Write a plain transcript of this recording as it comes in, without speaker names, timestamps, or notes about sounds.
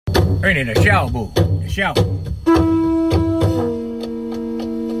Ernie, the shower, boo. The shower.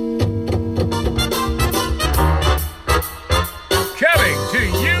 Coming to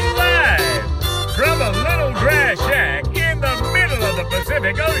you live from a little grass shack in the middle of the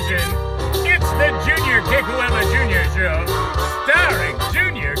Pacific Ocean, it's the Junior Kekuewa Jr. Show, starring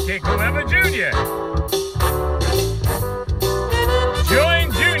Junior Kekuewa Jr.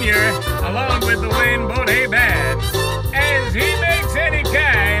 Join Junior along with the Wayne Bote Band as he makes any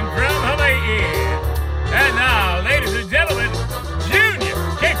kind from Hawaii. And now, ladies and gentlemen, Junior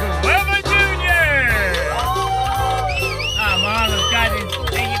Kekuewa Jr. Mahalo, guys.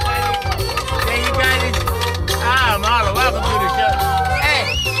 Thank you, guys. Mahalo, welcome to the show. Hey,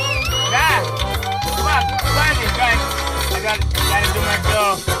 guys, come on, guys. I gotta do my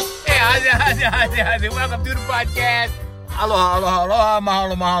job. Hey, how's it? Welcome to the podcast. Aloha,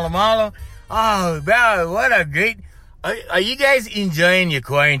 mahalo. Oh, bro, what a great... Are you guys enjoying your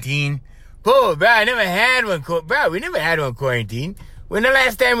quarantine? Bro, I never had one. We never had one quarantine. When the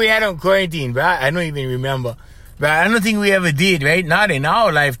last time we had one quarantine, bro? I don't even remember. Bro, I don't think we ever did, right? Not in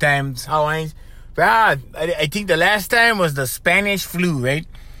our lifetimes, Hawaiians. Bro, I think the last time was the Spanish flu, right?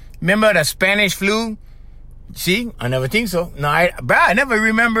 Remember the Spanish flu? See? I never think so. No, I never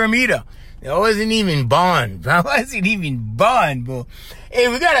remember him either. I wasn't even born, bro. Bro. Hey,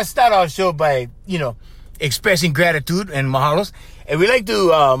 we gotta start our show by, expressing gratitude and mahalos. And we like to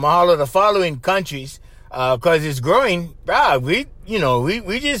mahalo the following countries, cause it's growing. Bro, we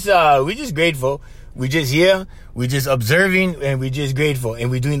just grateful. We just here, we just observing, and we just grateful, and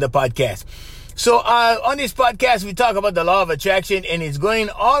we're doing the podcast. So, on this podcast, we talk about the law of attraction, and it's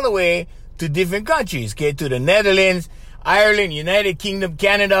going all the way to different countries, okay? To the Netherlands, Ireland, United Kingdom,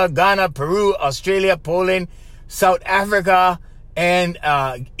 Canada, Ghana, Peru, Australia, Poland, South Africa, and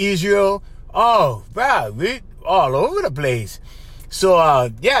Israel. Oh, bro, we all over the place. So,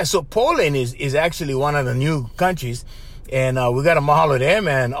 so Poland is actually one of the new countries. And we got to mahalo them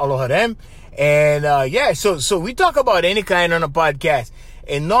and aloha them. And, so we talk about any kind on a podcast.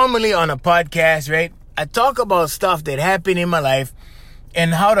 And normally on a podcast, right, I talk about stuff that happened in my life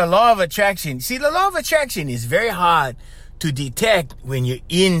and how the law of attraction. See, the law of attraction is very hard to detect when you're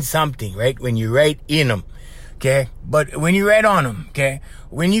in something, right? When you're right in them, okay? But when you're right on them, okay?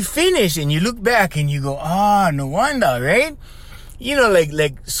 When you finish and you look back and you go, no wonder, right?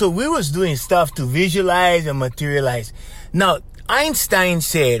 So we was doing stuff to visualize and materialize. Now, Einstein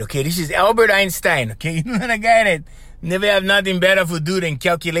said, okay, this is Albert Einstein, okay? You know the guy that never have nothing better to do than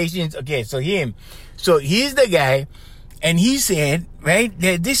calculations? Okay, so him. So he's the guy, and he said, right,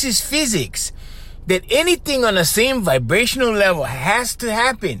 that this is physics, that anything on the same vibrational level has to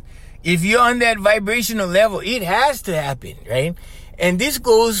happen. If you're on that vibrational level, it has to happen, right? And this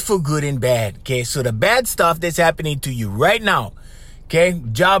goes for good and bad, okay? So the bad stuff that's happening to you right now, okay?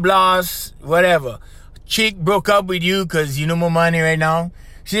 Job loss, whatever. Chick broke up with you because you know more money right now.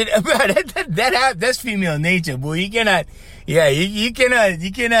 Shit, that's female nature, boy. You cannot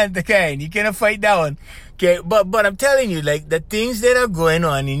fight that one. Okay, but I'm telling you, like, the things that are going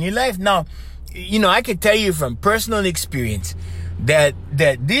on in your life now, I can tell you from personal experience that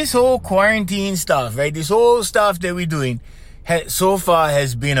this whole quarantine stuff, right? This whole stuff that we're doing so far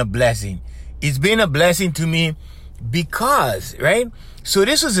has been a blessing. It's been a blessing to me because, right? So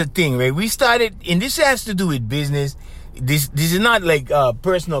this was a thing, right? We started, and this has to do with business. This is not like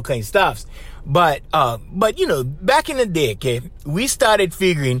personal kind of stuff. But back in the day, okay, we started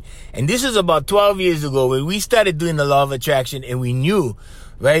figuring, and this is about 12 years ago when we started doing the law of attraction, and we knew,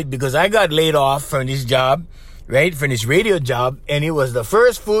 right? Because I got laid off from this job, right? From this radio job, and it was the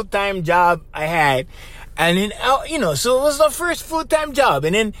first full-time job I had. And then, so it was the first full-time job.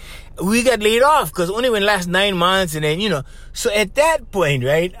 And then we got laid off because only went last 9 months. And then, so at that point,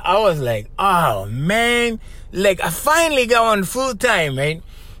 right, I was like, oh, man, like I finally got on full-time, right?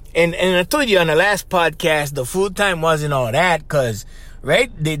 And I told you on the last podcast, the full-time wasn't all that because, right,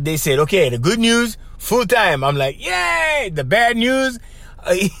 they said, okay, the good news, full-time. I'm like, yay! The bad news,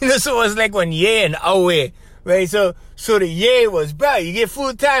 so it was like one yay and away, right? So the yay was, bro, you get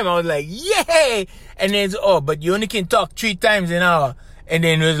full-time. I was like, yay! And then, but you only can talk 3 times an hour. And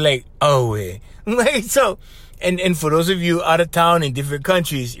then it was like, away. Like, so, and for those of you out of town in different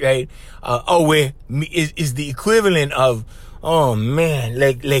countries, right, away is the equivalent of, oh man,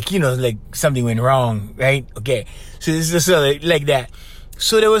 like something went wrong, right? Okay. So this is like that.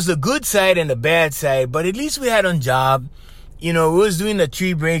 So there was the good side and the bad side, but at least we had on job. We was doing the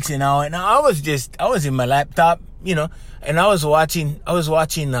tree breaks and all, and I was in my laptop, and I was watching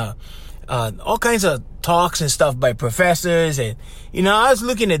all kinds of talks and stuff by professors, and I was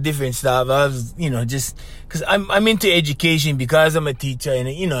looking at different stuff. I was just because I'm into education because I'm a teacher,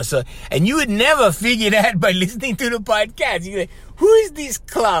 and so, and you would never figure that by listening to the podcast. You're like, who is this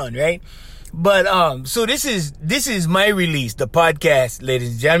clown, right? But so this is my release, the podcast,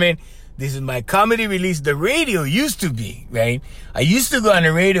 ladies and gentlemen. This is my comedy release. The radio used to be, right? I used to go on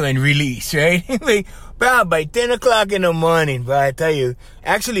the radio and release, right? Like, bro, by 10 o'clock in the morning, bro, I tell you.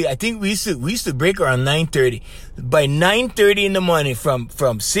 Actually, I think we used to break around 9:30. By 9:30 in the morning,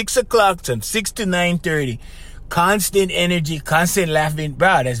 from 6 o'clock, from 6 to 9:30, constant energy, constant laughing,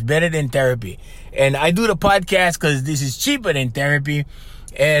 bro, that's better than therapy. And I do the podcast because this is cheaper than therapy.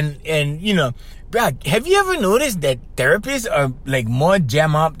 And bro, have you ever noticed that therapists are like more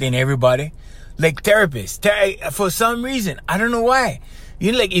jam up than everybody? Like therapists, for some reason, I don't know why.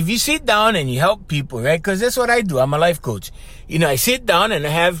 Like if you sit down and you help people, right? Because that's what I do. I'm a life coach. I sit down and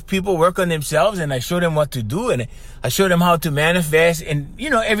I have people work on themselves, and I show them what to do, and I show them how to manifest, and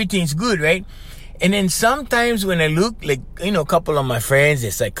everything's good, right? And then sometimes when I look, like, a couple of my friends,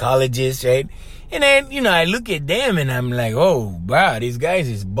 they're psychologists, right? And then, I look at them and I'm like, oh, wow, these guys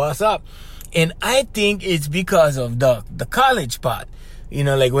is boss up. And I think it's because of the college part.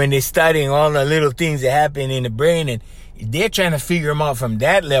 Like when they're studying all the little things that happen in the brain, and they're trying to figure them out from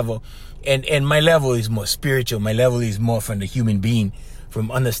that level. And my level is more spiritual. My level is more from the human being,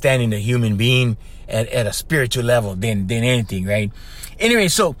 from understanding the human being at a spiritual level than anything, right? Anyway,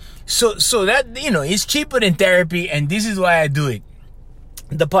 so that, it's cheaper than therapy, and this is why I do it.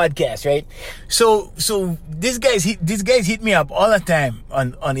 The podcast, right? So these guys hit me up all the time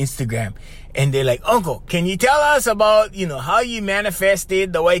on Instagram, and they're like, Uncle, can you tell us about, how you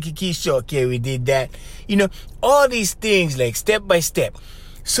manifested the Waikiki show? Okay, we did that. All these things, like step by step.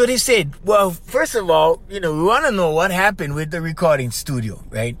 So they said, well, first of all, we want to know what happened with the recording studio,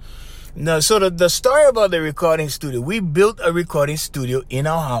 right? Now, so the story about the recording studio, we built a recording studio in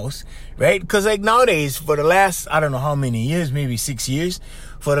our house, right? Because like nowadays, for the last, I don't know how many years, maybe 6 years,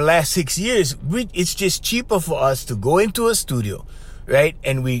 for the last 6 years, it's just cheaper for us to go into a studio, right?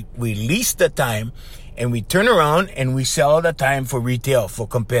 And we lease the time, and we turn around and we sell the time for retail for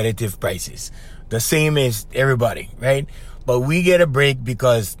competitive prices. The same as everybody, right? But we get a break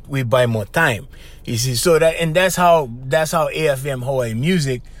because we buy more time. You see, so that's how AFM Hawaii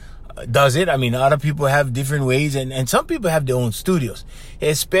Music does it. I mean, other people have different ways, and some people have their own studios,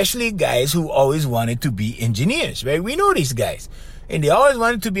 especially guys who always wanted to be engineers, right? We know these guys, and they always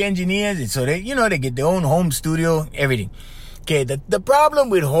wanted to be engineers, and so they get their own home studio, everything. Okay, the problem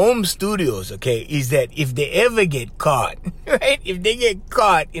with home studios, okay, is that if they ever get caught, right? If they get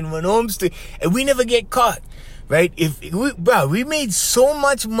caught in one home studio, and we never get caught, right? We made so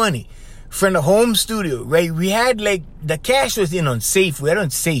much money from the home studio, right? We had like, the cash was in on safe. We had on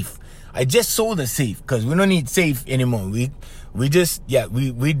safe. I just sold a safe because we don't need safe anymore. We doing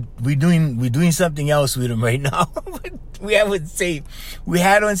something else with them right now. We have on safe. We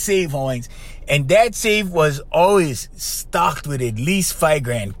had on safe, Hawaiians. And that safe was always stocked with at least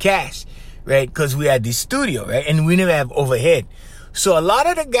 $5,000 cash, right? Because we had this studio, right? And we never have overhead. So a lot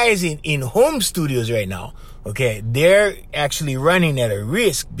of the guys in home studios right now, okay, they're actually running at a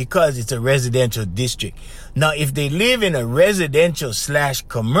risk because it's a residential district. Now, if they live in a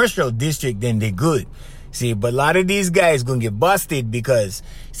residential/commercial district, then they're good. See, but a lot of these guys gonna get busted because,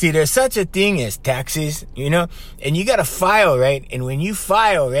 see, there's such a thing as taxes, and you gotta file, right? And when you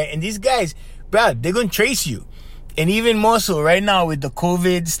file, right, and these guys, bro, they're gonna trace you. And even more so right now with the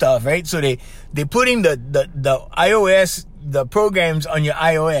COVID stuff, right? So they're putting the iOS, the programs on your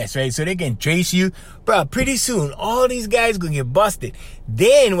iOS, right? So they can trace you. Bro, pretty soon, all these guys gonna get busted.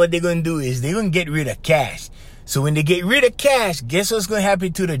 Then what they're gonna do is they're gonna get rid of cash. So when they get rid of cash, guess what's gonna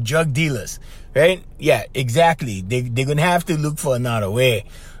happen to the drug dealers, right? Yeah, exactly. They're gonna have to look for another way,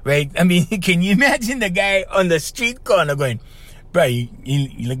 right? I mean, can you imagine the guy on the street corner going, bro, you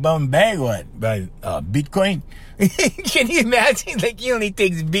like buying bag what? Bro, Bitcoin? Can you imagine? Like, he only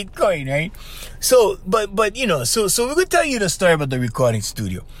takes Bitcoin, right? So, but so we're gonna tell you the story about the recording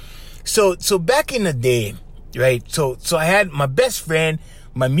studio. So back in the day, right? So I had my best friend,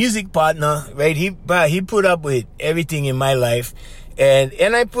 my music partner, right? He put up with everything in my life,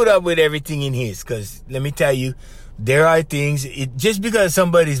 and I put up with everything in his. Cause let me tell you, there are things. Just because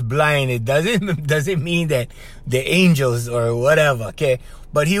somebody's blind, it doesn't mean that they're angels or whatever. Okay,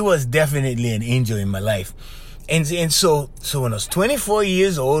 but he was definitely an angel in my life. And so when I was 24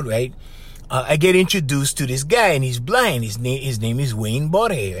 years old, right, I get introduced to this guy, and he's blind. His name is Wayne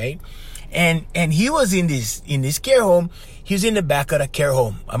Borre, right? And he was in this care home. He was in the back of the care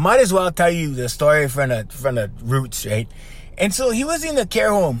home. I might as well tell you the story from the roots, right? And so he was in the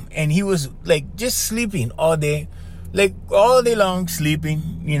care home, and he was like just sleeping all day, like all day long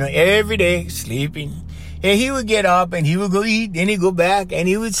sleeping, every day sleeping. And he would get up and he would go eat, then he'd go back and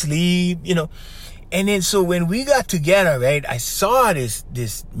he would sleep, And then so when we got together, right, I saw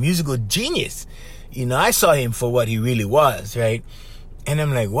this musical genius. I saw him for what he really was, right? And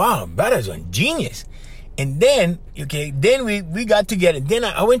I'm like, wow, brother's a genius. And then, then we got together. Then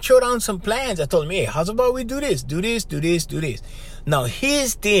I went throw down some plans. I told him, hey, how's about we do this, do this, do this, do this. Now,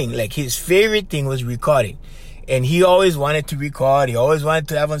 his thing, like his favorite thing was recording. And he always wanted to record. He always wanted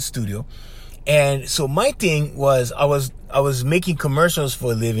to have a studio. And so my thing was, I was making commercials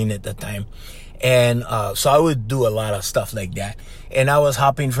for a living at the time. And so I would do a lot of stuff like that. And I was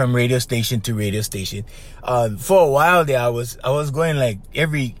hopping from radio station to radio station. For a while there, I was going like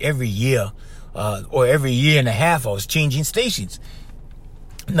every year, or every year and a half, I was changing stations.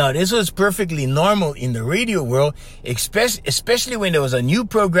 Now, this was perfectly normal in the radio world, especially when there was a new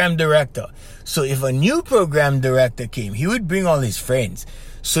program director. So if a new program director came, he would bring all his friends.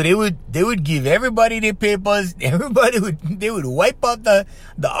 So they would give everybody their papers. They would wipe out the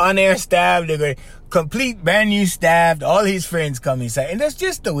on-air staff. They would complete brand new staff. All his friends come inside, and that's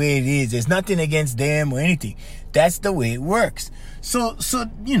just the way it is. There's nothing against them or anything. That's the way it works. So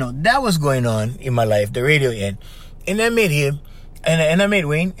that was going on in my life, the radio end, and I met him, and I met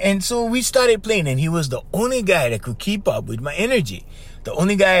Wayne, and so we started playing, and he was the only guy that could keep up with my energy. The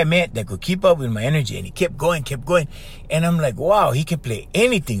only guy I met that could keep up with my energy, and he kept going. And I'm like, wow, he can play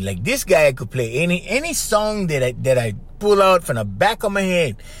anything. Like this guy could play any song that I pull out from the back of my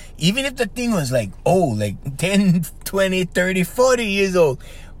head. Even if the thing was like, like 10, 20, 30, 40 years old.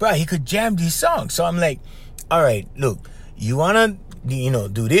 Bro, he could jam these songs. So I'm like, all right, look, you want to,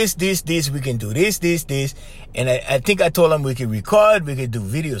 do this, we can do this. And I think I told him we could record, we could do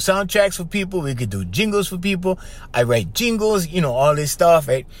video soundtracks for people, we could do jingles for people. I write jingles, all this stuff,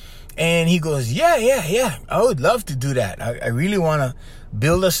 right? And he goes, yeah, I would love to do that. I really want to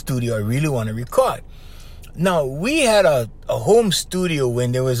build a studio. I really want to record. Now, we had a home studio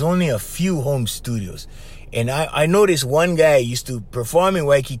when there was only a few home studios. And I noticed one guy used to perform in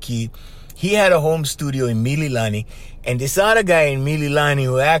Waikiki. He had a home studio in Mililani. And this other guy in Mililani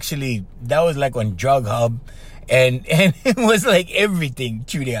who actually, that was like on Drug Hub. And it was like everything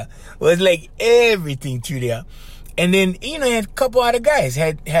through there. And then, he had a couple other guys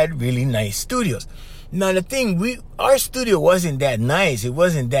had really nice studios. Now the thing, our studio wasn't that nice. It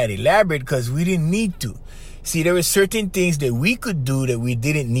wasn't that elaborate because we didn't need to. See, there were certain things that we could do that we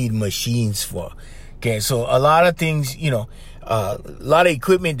didn't need machines for. Okay, so a lot of things, a lot of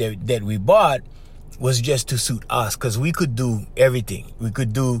equipment that we bought was just to suit us because we could do everything. We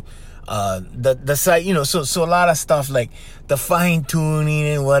could do the site, so a lot of stuff like the fine tuning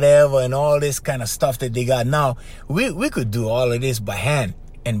and whatever and all this kind of stuff that they got now, we could do all of this by hand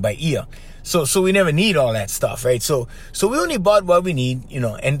and by ear. So we never need all that stuff, right? So we only bought what we need,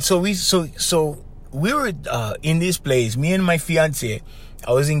 and so we were in this place, me and my fiance.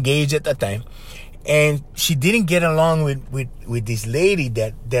 I was engaged at the time, and she didn't get along with this lady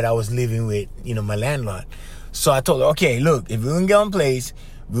that I was living with, my landlord. So I told her, okay, look, if we're gonna get on place,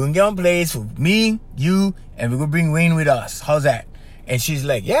 for me, you, and we're gonna bring Wayne with us. How's that? And she's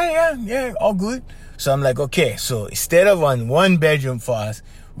like, yeah, all good. So I'm like, okay, so instead of on 1 bedroom for us,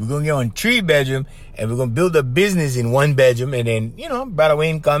 we're gonna get on 3 bedroom, and we're gonna build a business in 1 bedroom, and then, Brother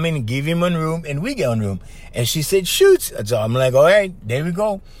Wayne come in and give him 1 room, and we get 1 room. And she said, shoot. So I'm like, all right, there we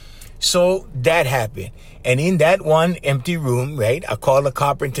go. So that happened. And in that 1 empty room, right, I called the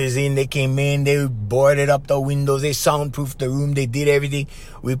carpenters in. They came in. They boarded up the windows. They soundproofed the room. They did everything.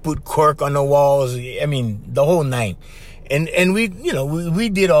 We put cork on the walls. I mean, the whole 9. And we, we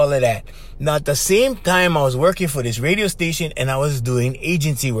did all of that. Now, at the same time, I was working for this radio station and I was doing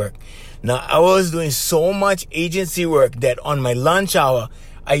agency work. Now, I was doing so much agency work that on my lunch hour,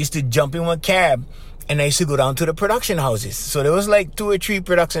 I used to jump in one cab and I used to go down to the production houses. So there was like 2 or 3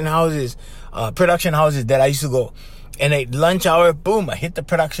 production houses that I used to go. And at lunch hour, boom, I hit the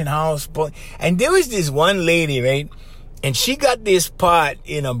production house. And there was this one lady, right? And she got this part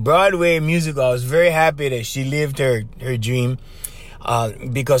in a Broadway musical. I was very happy that she lived her dream.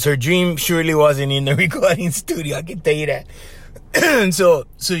 Because her dream surely wasn't in the recording studio. I can tell you that. so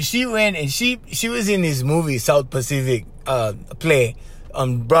she went and she was in this movie, South Pacific, play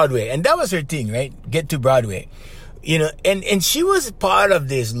on Broadway. And that was her thing, right? Get to Broadway. And she was part of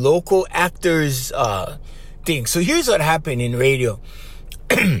this local actors, thing. So here's what happened in radio.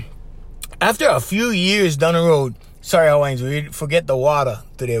 After a few years down the road, sorry, Hawaiians, we forget the water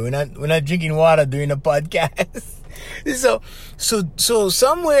today. We're not drinking water during the podcast. So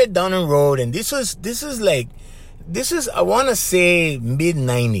somewhere down the road, and this was like This is, I want to say mid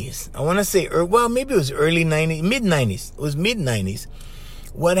 90s. I want to say, well, maybe it was early 90s, mid 90s. It was mid 90s.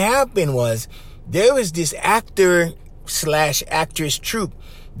 What happened was there was this actor / actress troupe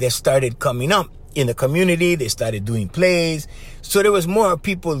that started coming up in the community. They started doing plays. So there was more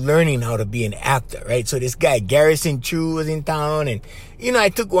people learning how to be an actor, right? So this guy, Garrison True, was in town, and, I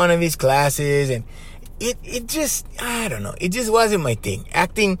took one of his classes, and it just, I don't know, it just wasn't my thing.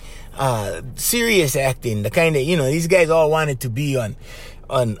 Acting, serious acting, the kind of, these guys all wanted to be on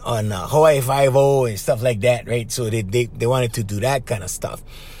Hawaii Five-0 and stuff like that, right? So they wanted to do that kind of stuff.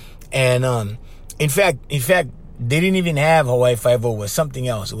 And, in fact, they didn't even have Hawaii Five-0. It was something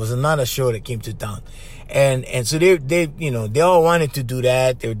else. It was another show that came to town. And so they all wanted to do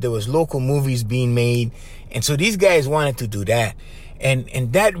that. There was local movies being made. And so these guys wanted to do that.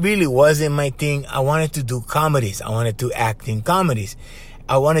 And that really wasn't my thing. I wanted to do comedies. I wanted to act in comedies.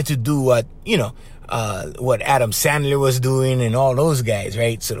 I wanted to do what Adam Sandler was doing and all those guys,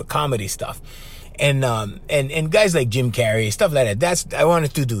 right? So the comedy stuff. And guys like Jim Carrey, stuff like that. I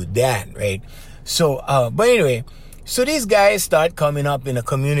wanted to do that, right? So, but anyway, so these guys start coming up in the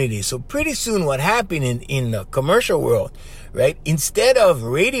community. So pretty soon what happened in the commercial world, right? Instead of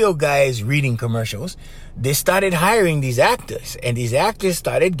radio guys reading commercials, they started hiring these actors, and these actors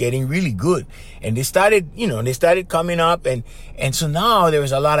started getting really good. And they started coming up, and so now there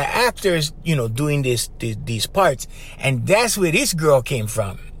was a lot of actors, doing these parts. And that's where this girl came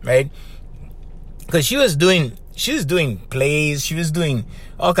from, right? Because she was doing plays, she was doing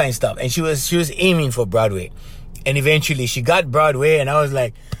all kinds of stuff, and she was aiming for Broadway. And eventually she got Broadway, and I was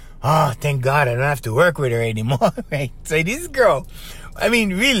like, oh, thank God I don't have to work with her anymore, right? So this girl, I mean,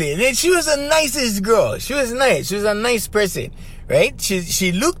 really, she was the nicest girl. She was nice. She was a nice person, right?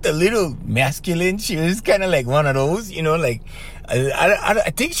 She looked a little masculine. She was kind of like one of those, like,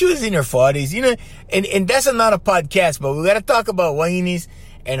 I think she was in her 40s, and that's another podcast, but we got to talk about whinies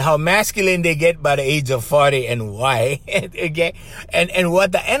and how masculine they get by the age of 40 and why, okay? And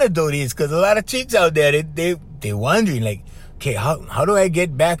what the antidote is, because a lot of chicks out there, they're wondering, like, okay, how do I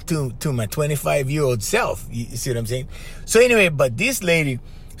get back to my 25-year-old self? You see what I'm saying? So anyway, but this lady,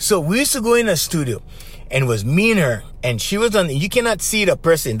 so we used to go in a studio, and it was me and her, and she was you cannot see the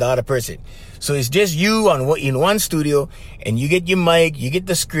other person. So it's just you in one studio, and you get your mic, you get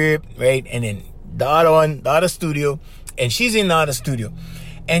the script, right? And then the other studio, and she's in the other studio.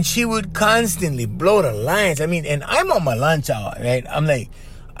 And she would constantly blow the lines. I mean, and I'm on my lunch hour, right? I'm like,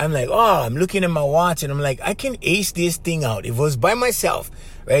 I'm looking at my watch, and I'm like, I can ace this thing out. If it was by myself,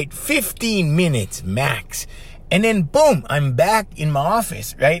 right? 15 minutes max. And then boom, I'm back in my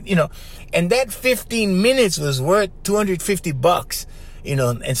office, right? And that 15 minutes was worth $250,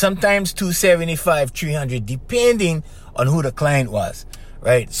 and sometimes $275, $300, depending on who the client was,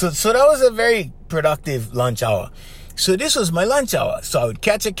 right? So that was a very productive lunch hour. So this was my lunch hour. So I would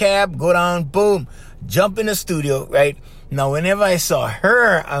catch a cab, go down, boom, jump in the studio, right? Now, whenever I saw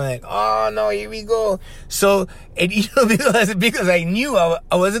her, I'm like, oh no, here we go. So, and because I knew I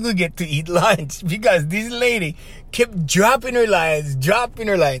wasn't going to get to eat lunch, because this lady kept dropping her lines.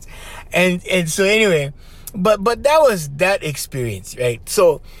 And so anyway, but that was that experience, right?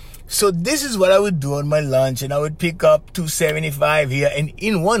 So this is what I would do on my lunch, and I would pick up $275 here, and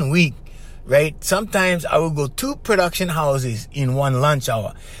in 1 week, right? Sometimes I would go 2 production houses in one lunch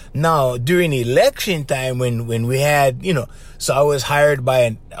hour. Now, during election time, when we had, so I was hired by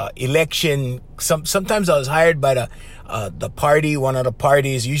an election. Sometimes I was hired by the party, one of the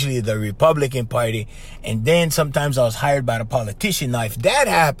parties, usually the Republican Party. And then sometimes I was hired by the politician. Now, if that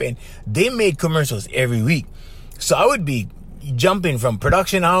happened, they made commercials every week. So I would be jumping from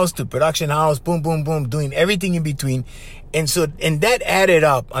production house to production house, boom, boom, boom, doing everything in between. And that added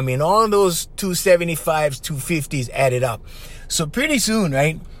up. I mean, all those 275s, 250s added up. So pretty soon,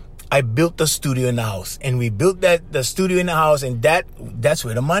 right, I built the studio in the house, and we built the studio in the house, and that's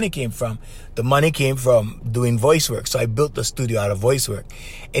where the money came from. The money came from doing voice work. So I built the studio out of voice work.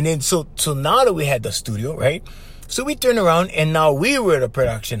 And then, so now that we had the studio, right, so we turned around, and now we were the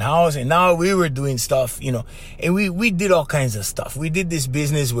production house, and now we were doing stuff, and we did all kinds of stuff. We did this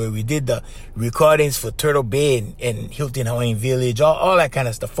business where we did the recordings for Turtle Bay and Hilton Hawaiian Village, all that kind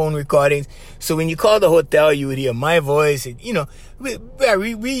of stuff, phone recordings. So when you call the hotel, you would hear my voice, and,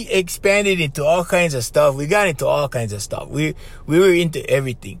 we expanded into all kinds of stuff. We got into all kinds of stuff. We were into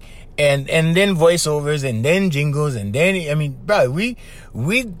everything. And then voiceovers, and then jingles, and then, I mean, bro, we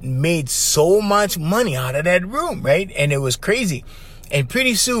made so much money out of that room, right? And it was crazy. And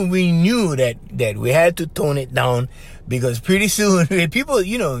pretty soon we knew that we had to tone it down because pretty soon people,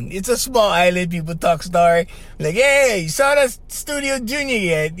 you know, it's a small island. People talk story like, hey, you saw that Studio Junior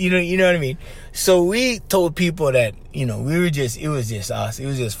yet? You know what I mean? So we told people that, you know, it was just us. It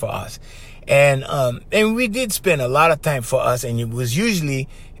was just for us. And we did spend a lot of time for us, and it was usually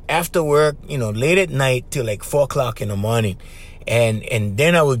after work, you know, late at night till like 4:00 in the morning. And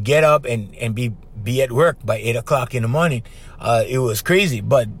then I would get up and be at work by 8:00 in the morning. It was crazy,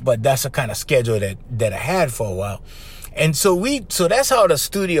 but that's the kind of schedule that I had for a while. And so that's how the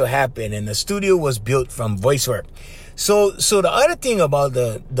studio happened, and the studio was built from voice work. So the other thing about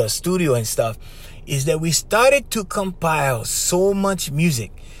the studio and stuff is that we started to compile so much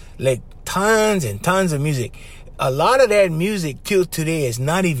music, like tons and tons of music. A lot of that music till today is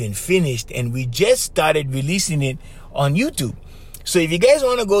not even finished, and we just started releasing it on YouTube. So if you guys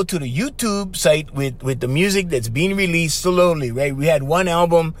want to go to the YouTube site with the music that's being released slowly, right? We had one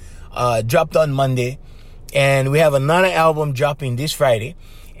album dropped on Monday, and we have another album dropping this Friday.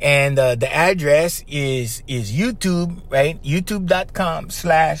 And the address is YouTube, right?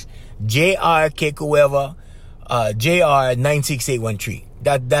 youtube.com/JR JR96813.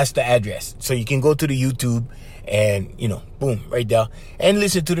 That's the address. So you can go to the YouTube and, you know, boom, right there, and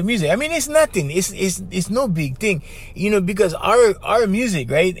listen to the music. I mean, it's nothing. It's no big thing, you know, because our music,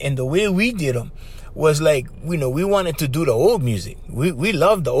 right, and the way we did them was like, you know, we wanted to do the old music. We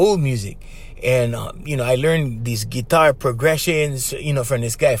love the old music. And, you know, I learned these guitar progressions, you know, from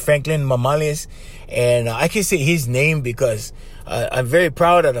this guy, Franklin Mamalias. And I can say his name because I'm very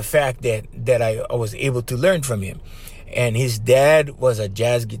proud of the fact that I was able to learn from him. And his dad was a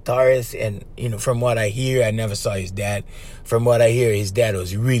jazz guitarist. And, you know, from what I hear, I never saw his dad. From what I hear, his dad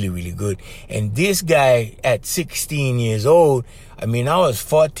was really, really good. And this guy at 16 years old, I mean, I was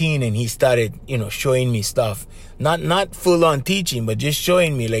 14 and he started, you know, showing me stuff. Not full on teaching, but just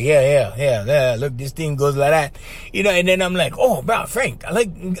showing me like, yeah, look, this thing goes like that. You know, and then I'm like, oh, bro, Frank, I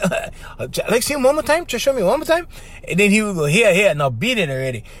like sing one more time. Just show me one more time. And then he would go, here, now beat it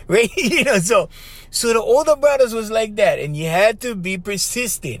already. Right? You know, so the older brothers was like that, and you had to be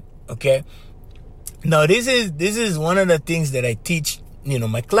persistent. Okay. Now, this is one of the things that I teach, you know,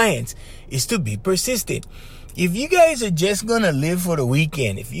 my clients, is to be persistent. If you guys are just going to live for the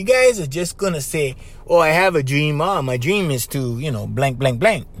weekend, if you guys are just going to say, oh, I have a dream, my dream is to, you know, blank, blank,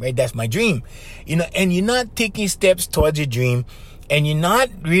 blank, right? That's my dream, you know, and you're not taking steps towards your dream, and you're not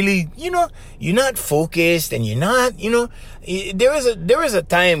really, you know, you're not focused, and you're not, you know, there was a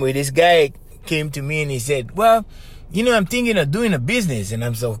time where this guy came to me and he said, well, you know, I'm thinking of doing a business. And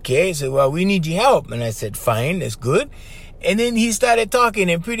I'm so, okay. So, well, we need your help. And I said, fine, that's good. And then he started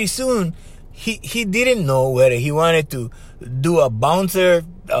talking, and pretty soon, he didn't know whether he wanted to do a bounce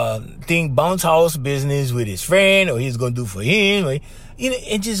house business with his friend, or he's going to do for him. Or, you know,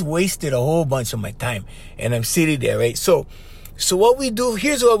 it just wasted a whole bunch of my time. And I'm sitting there, right? So what we do,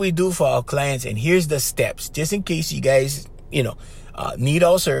 here's what we do for our clients, and here's the steps, just in case you guys, you know, need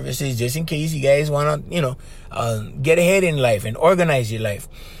our services, just in case you guys want to, you know, get ahead in life and organize your life.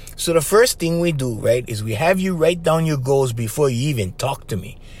 So the first thing we do, right, is we have you write down your goals before you even talk to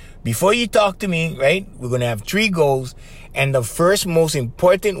me. Before you talk to me, right, we're going to have 3 goals. And the first most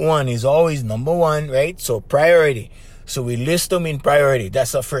important one is always number 1, right? So priority. So we list them in priority.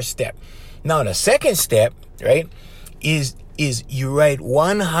 That's the first step. Now, the second step, right, is you write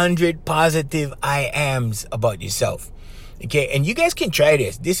 100 positive I ams about yourself. Okay. And you guys can try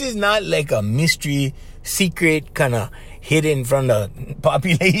this. This is not like a mystery, secret, kind of hidden from the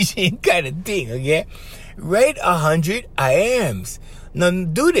population kind of thing. Okay. Write 100 I ams. Now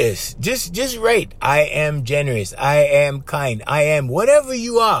do this. Just write, I am generous. I am kind. I am whatever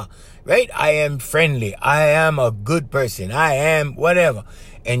you are, right? I am friendly. I am a good person. I am whatever.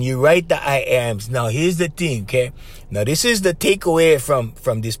 And you write the I ams. Now here's the thing, okay? Now this is the takeaway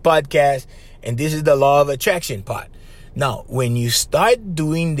from this podcast, and this is the law of attraction part. Now, when you start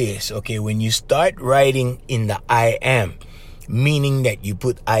doing this, okay, when you start writing in the I am, meaning that you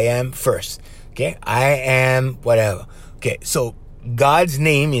put I am first, okay? I am whatever. Okay, so God's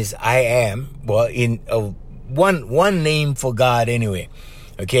name is I am. Well, in one name for God anyway.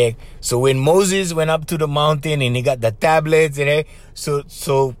 Okay, so when Moses went up to the mountain and he got the tablets and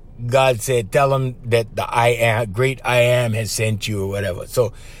so God said, tell him that the I am, great I am, has sent you, or whatever.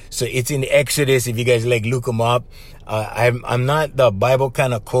 So it's in Exodus. If you guys like, look them up. I'm not the Bible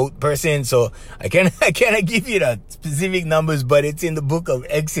kind of quote person, so I cannot give you the specific numbers, but it's in the book of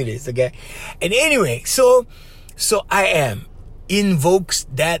Exodus. Okay, and anyway, so I am invokes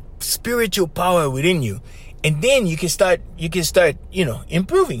that spiritual power within you, and then you can start, you know,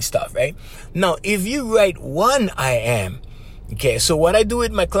 improving stuff, right? Now, if you write 1 I am, okay, so what I do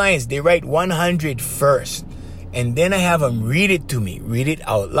with my clients, they write 100 first, and then I have them read it to me, read it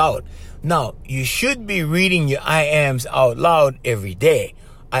out loud. Now, you should be reading your I ams out loud every day.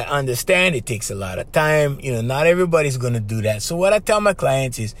 I understand it takes a lot of time. Not everybody's going to do that. So what I tell my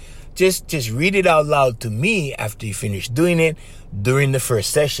clients is just read it out loud to me after you finish doing it during the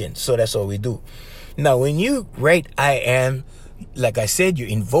first session. So that's all we do. Now, when you write I am, like I said, you're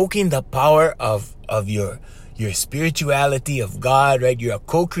invoking the power of your spirituality of God, right? You're a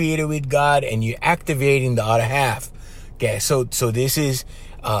co-creator with God, and you're activating the other half. Okay, so this is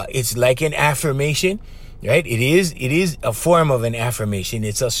it's like an affirmation, right? It is a form of an affirmation.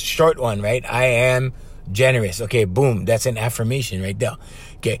 It's a short one, right? I am generous. Okay, boom, that's an affirmation right there.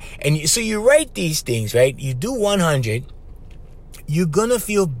 Okay, and so you write these things, right? You do 100. You're gonna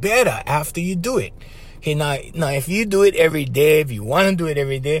feel better after you do it. Okay, now if you do it every day, if you want to do it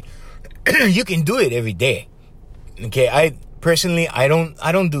every day, you can do it every day. Okay, I personally I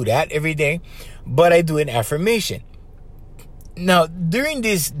don't do that every day, but I do an affirmation. Now, during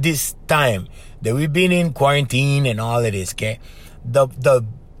this time that we've been in quarantine and all of this, okay,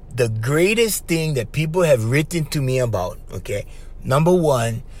 the greatest thing that people have written to me about, okay, number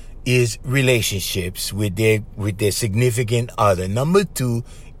one is relationships with their significant other. Number two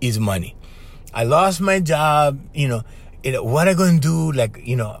is money. I lost my job, what am I going to do? Like,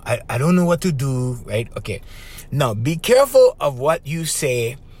 I don't know what to do, right? Okay. Now, be careful of what you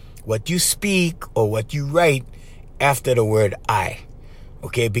say, what you speak, or what you write after the word I.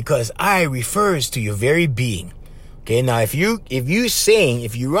 Okay? Because I refers to your very being. Okay? Now, if you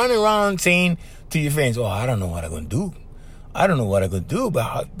run around saying to your friends, oh, I don't know what I'm going to do. I don't know what I'm going to do,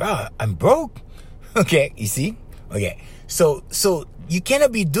 but I'm broke. Okay? You see? Okay. So you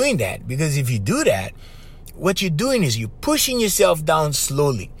cannot be doing that, because if you do that, what you're doing is you're pushing yourself down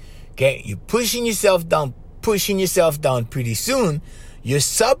slowly. Okay? You're pushing yourself down. Pretty soon, your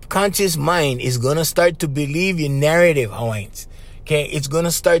subconscious mind is going to start to believe your narrative, Hawaiians. Okay? It's going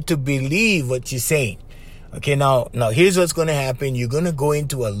to start to believe what you're saying. Okay? Now here's what's going to happen. You're going to go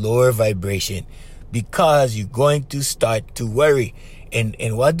into a lower vibration because you're going to start to worry.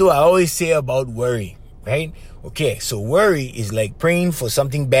 And what do I always say about worry? Right? Okay, so worry is like praying for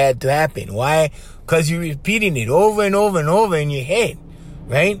something bad to happen. Why? Because you're repeating it over and over and over in your head,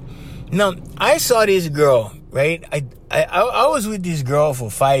 right? Now, I saw this girl, right? I was with this girl for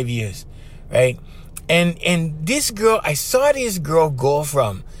 5 years, right? And this girl, I saw this girl go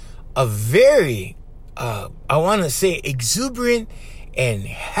from a very, I want to say exuberant and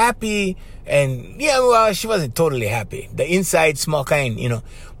happy, and she wasn't totally happy. The inside small kind,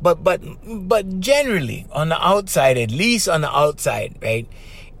 but generally on the outside, at least on the outside, right?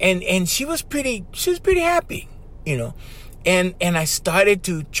 And she was pretty happy, and I started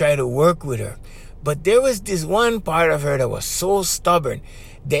to try to work with her, but there was this one part of her that was so stubborn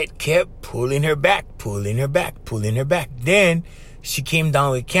that kept pulling her back. Then she came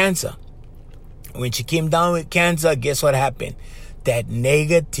down with cancer. When she came down with cancer, guess what happened? That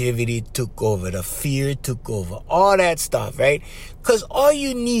negativity took over, the fear took over, all that stuff, right? Because all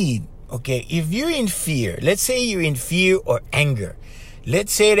you need, okay, if you're in fear, let's say you're in fear or anger.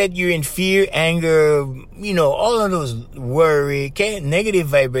 Let's say that you're in fear, anger, all of those worry, okay, negative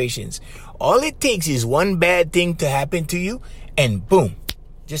vibrations. All it takes is one bad thing to happen to you, and boom,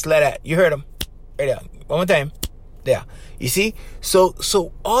 just like that. You heard him. Right there. One more time. There. You see? So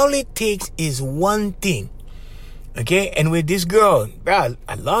all it takes is one thing. Okay, and with this girl, bro,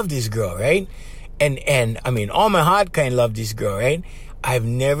 I love this girl, right? And I mean, all my heart kind of love this girl, right? I've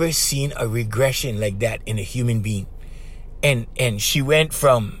never seen a regression like that in a human being. And she went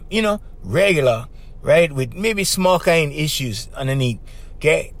from, regular, right, with maybe small kind issues underneath,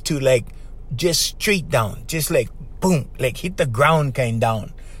 okay, to like just straight down, just like boom, like hit the ground kind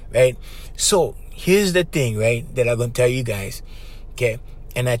down, right? So here's the thing, right, that I'm gonna tell you guys, okay?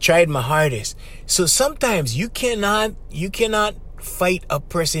 And I tried my hardest. So sometimes you cannot fight a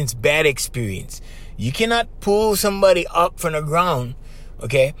person's bad experience. You cannot pull somebody up from the ground,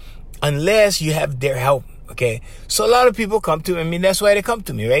 okay, unless you have their help, okay? So a lot of people come to me. I mean, that's why they come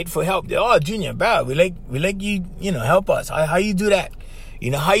to me, right, for help. They're, oh, Junior, bro, we like you, help us. How you do that?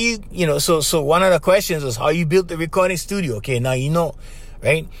 How you, so one of the questions was how you built the recording studio. Okay, now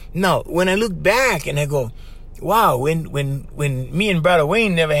right? Now, when I look back and I go, wow, when me and Brother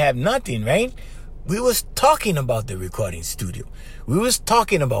Wayne never had nothing, right? We was talking about the recording studio. We was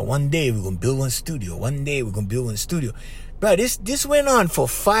talking about one day we're going to build one studio. One day we're going to build one studio. Bro, this went on for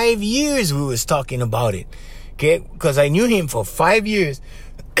 5 years. We was talking about it. Okay? Because I knew him for 5 years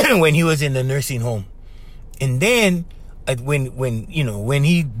when he was in the nursing home. And then when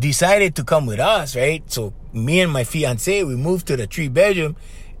he decided to come with us, right? So me and my fiance, we moved to the 3-bedroom.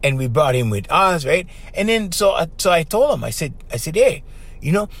 and we brought him with us, right? And then so I told him, I said, hey,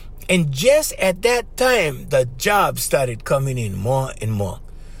 you know, and just at that time, the jobs started coming in more and more.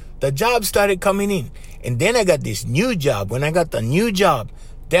 The jobs started coming in. And then I got this new job. When I got the new job,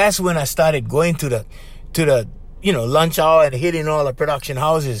 that's when I started going to the lunch hour and hitting all the production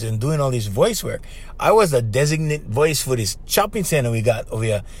houses and doing all this voice work. I was the designated voice for this shopping center we got over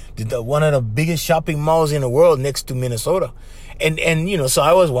here, one of the biggest shopping malls in the world next to Minnesota. And so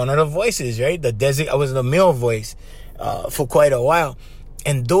I was one of the voices, right? I was the male voice for quite a while.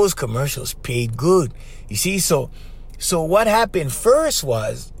 And those commercials paid good. You see, so what happened first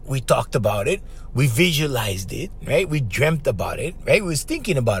was we talked about it, we visualized it, right? We dreamt about it, right? We was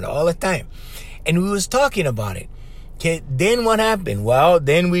thinking about it all the time. And we was talking about it. Okay, then what happened? Well,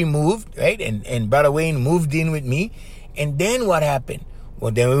 then we moved, right? And Brother Wayne moved in with me. And then what happened?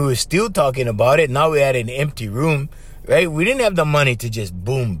 Well, then we were still talking about it. Now we had an empty room, right? We didn't have the money to just,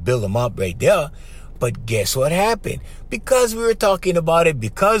 boom, build them up right there. But guess what happened? Because we were talking about it,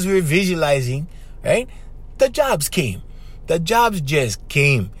 because we were visualizing, right? The jobs came. The jobs just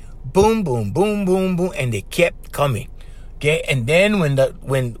came. Boom, boom, boom, boom, boom. And they kept coming. Okay, and then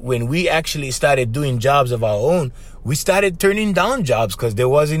when we actually started doing jobs of our own, we started turning down jobs because there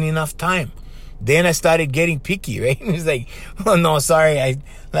wasn't enough time. Then I started getting picky, right? It's like, oh no, sorry,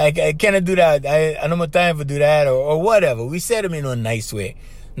 I cannot do that. I don't have time to do that or whatever. We said them in a nice way,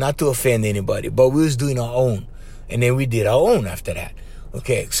 not to offend anybody, but we was doing our own, and then we did our own after that.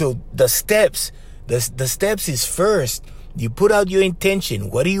 Okay, so the steps is first, you put out your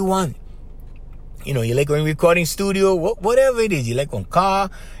intention. What do you want? You know, you like on recording studio, whatever it is. You like on car,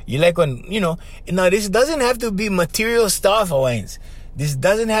 you like on, Now, this doesn't have to be material stuff, Hawaiians. This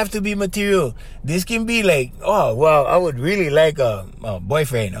doesn't have to be material. This can be like, oh, well, I would really like a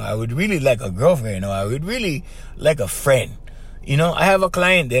boyfriend, or I would really like a girlfriend, or I would really like a friend. I have a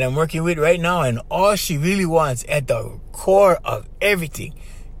client that I'm working with right now, and all she really wants at the core of everything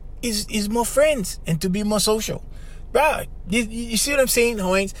is more friends and to be more social. Bro, you see what I'm saying,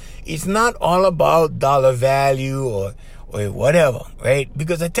 Hawaiians? It's not all about dollar value or whatever, right?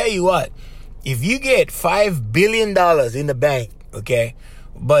 Because I tell you what, if you get $5 billion in the bank, okay,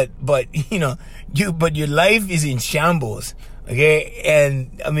 but your life is in shambles, okay,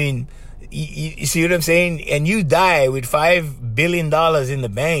 and I mean, you see what I'm saying? And you die with $5 billion in the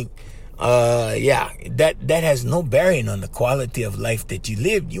bank, that has no bearing on the quality of life that you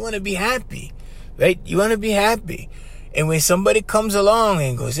live. You want to be happy. Right? You want to be happy. And when somebody comes along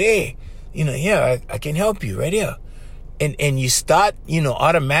and goes, hey, I can help you right here. And you start,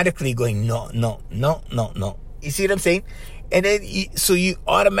 automatically going, no. You see what I'm saying? And then, so you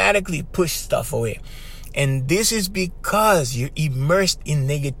automatically push stuff away. And this is because you're immersed in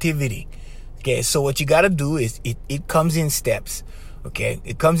negativity. Okay, so what you got to do is, it comes in steps. Okay,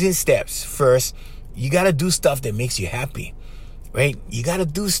 it comes in steps. First, you got to do stuff that makes you happy. Right? You got to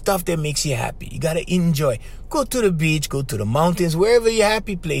do stuff that makes you happy. You got to enjoy. Go to the beach, go to the mountains, wherever your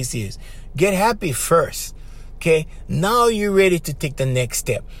happy place is. Get happy first. Okay? Now you're ready to take the next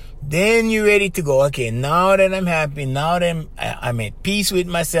step. Then you're ready to go, okay, now that I'm happy, now that I'm at peace with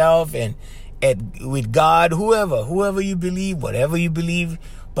myself and with God, whoever you believe, whatever you believe,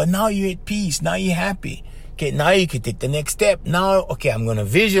 but now you're at peace. Now you're happy. Okay, now you can take the next step. Now, okay, I'm going to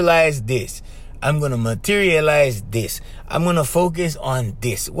visualize this. I'm going to materialize this. I'm going to focus on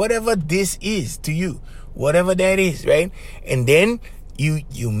this. Whatever this is to you. Whatever that is, right? And then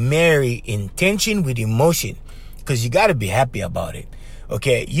you marry intention with emotion. Because you got to be happy about it.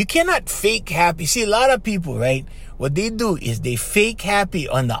 Okay? You cannot fake happy. See, a lot of people, right? What they do is they fake happy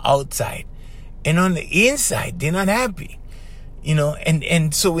on the outside. And on the inside, they're not happy.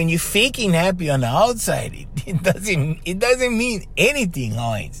 And so when you're faking happy on the outside, it doesn't mean anything,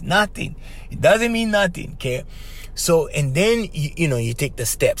 Hawaiians. Nothing. It doesn't mean nothing, okay? So, and then, you take the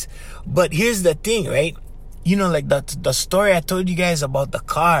steps. But here's the thing, right? Like the story I told you guys about the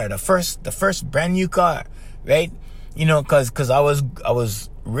car, the first brand new car, right? Cause I was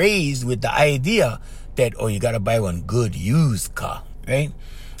raised with the idea that, you gotta buy one good used car, right?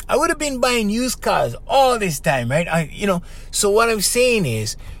 I would have been buying used cars all this time, right? So what I'm saying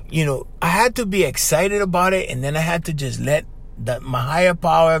is, I had to be excited about it, and then I had to just let my higher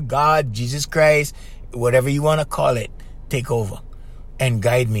power, God, Jesus Christ, whatever you want to call it, take over and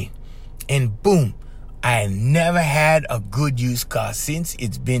guide me. And boom, I never had a good used car since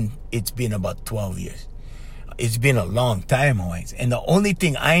it's been about 12 years. It's been a long time, Hawaiians. And the only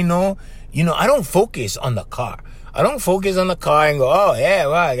thing I know, I don't focus on the car. I don't focus on the car and go, oh, yeah,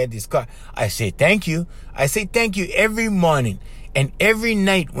 well, I got this car. I say thank you. I say thank you every morning and every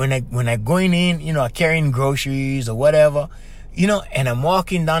night when I going in, carrying groceries or whatever. You know, and I'm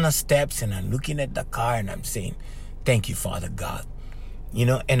walking down the steps and I'm looking at the car and I'm saying, thank you, Father God. You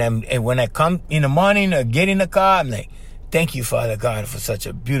know, and when I come in the morning or get in the car, I'm like, thank you, Father God, for such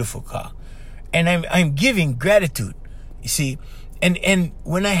a beautiful car. And I'm giving gratitude, you see. And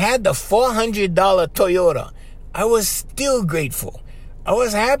when I had the $400 Toyota, I was still grateful. I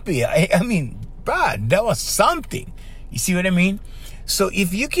was happy. I mean, God, that was something. You see what I mean? So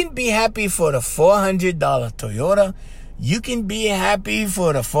if you can be happy for the $400 Toyota, you can be happy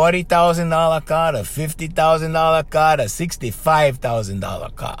for the $40,000 car, the $50,000 car, the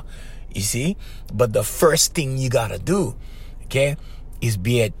 $65,000 car. You see? But the first thing you gotta do, okay, is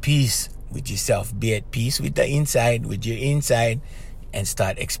be at peace with yourself. Be at peace with the inside, with your inside, and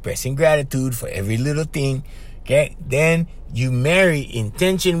start expressing gratitude for every little thing. Okay? Then you marry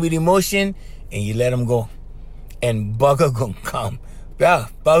intention with emotion and you let them go. And bugger gonna come. Yeah,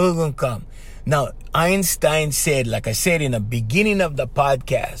 bugger gonna come. Now, Einstein said, like I said in the beginning of the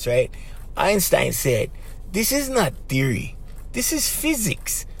podcast, right? Einstein said, this is not theory. This is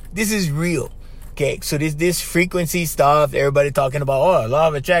physics. This is real. Okay, so this frequency stuff, everybody talking about, law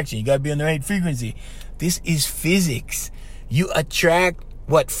of attraction, you gotta be on the right frequency. This is physics. You attract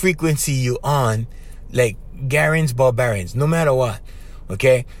what frequency you on, like Garins, Barbarians, no matter what.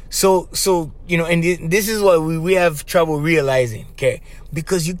 Okay, so you know, and this is what we have trouble realizing, okay?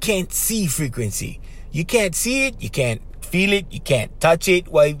 Because you can't see frequency. You can't see it, you can't feel it, you can't touch it.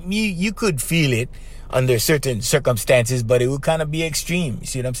 Well, you could feel it under certain circumstances, but it would kind of be extreme. You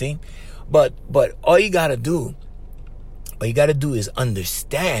see what I'm saying? But all you gotta do is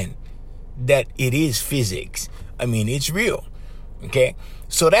understand that it is physics. I mean, it's real. Okay,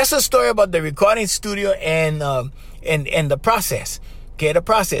 so that's a story about the recording studio and the process. Okay, the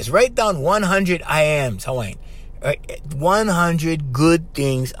process. Write down 100 I ams, Hawaiian. 100 good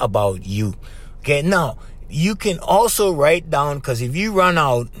things about you. Okay, now you can also write down, because if you run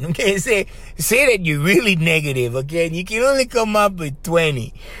out, okay, say that you're really negative, okay, and you can only come up with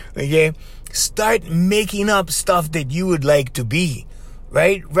 20, okay, start making up stuff that you would like to be,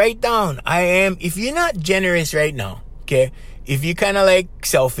 right? Write down, I am, if you're not generous right now, okay, if you're kind of like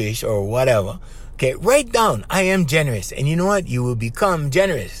selfish or whatever, okay, write down, I am generous. And you know what? You will become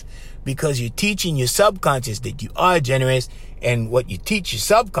generous because you're teaching your subconscious that you are generous, and what you teach your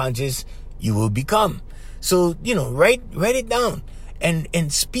subconscious, you will become. So, you know, write it down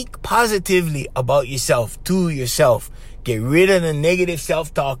and speak positively about yourself, to yourself. Get rid of the negative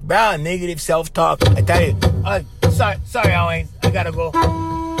self-talk. Bro, negative self-talk. I tell you, sorry, Owen, I gotta go.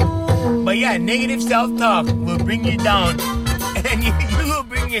 But yeah, negative self-talk will bring you down, and you will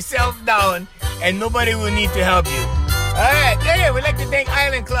bring yourself down, and nobody will need to help you. Alright, anyway, we'd like to thank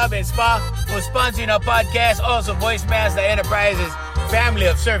Island Club and Spa for sponsoring our podcast. Also, Voice Master Enterprises, family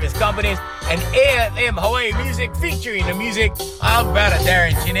of service companies, and ALM Hawaii Music, featuring the music of brother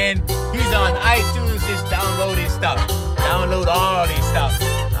Darren Chinen. He's on iTunes. Just download his stuff. Download all his stuff.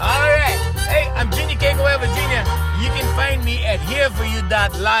 Alright, hey, I'm Junior Kekoe, Virginia. You can find me at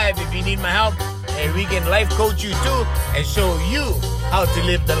hereforyou.live if you need my help. And we can life coach you too and show you how to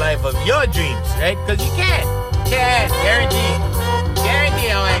live the life of your dreams, right? Because you can. Guarantee.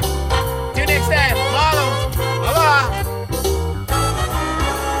 All right. Till next time. Mahalo. Aloha.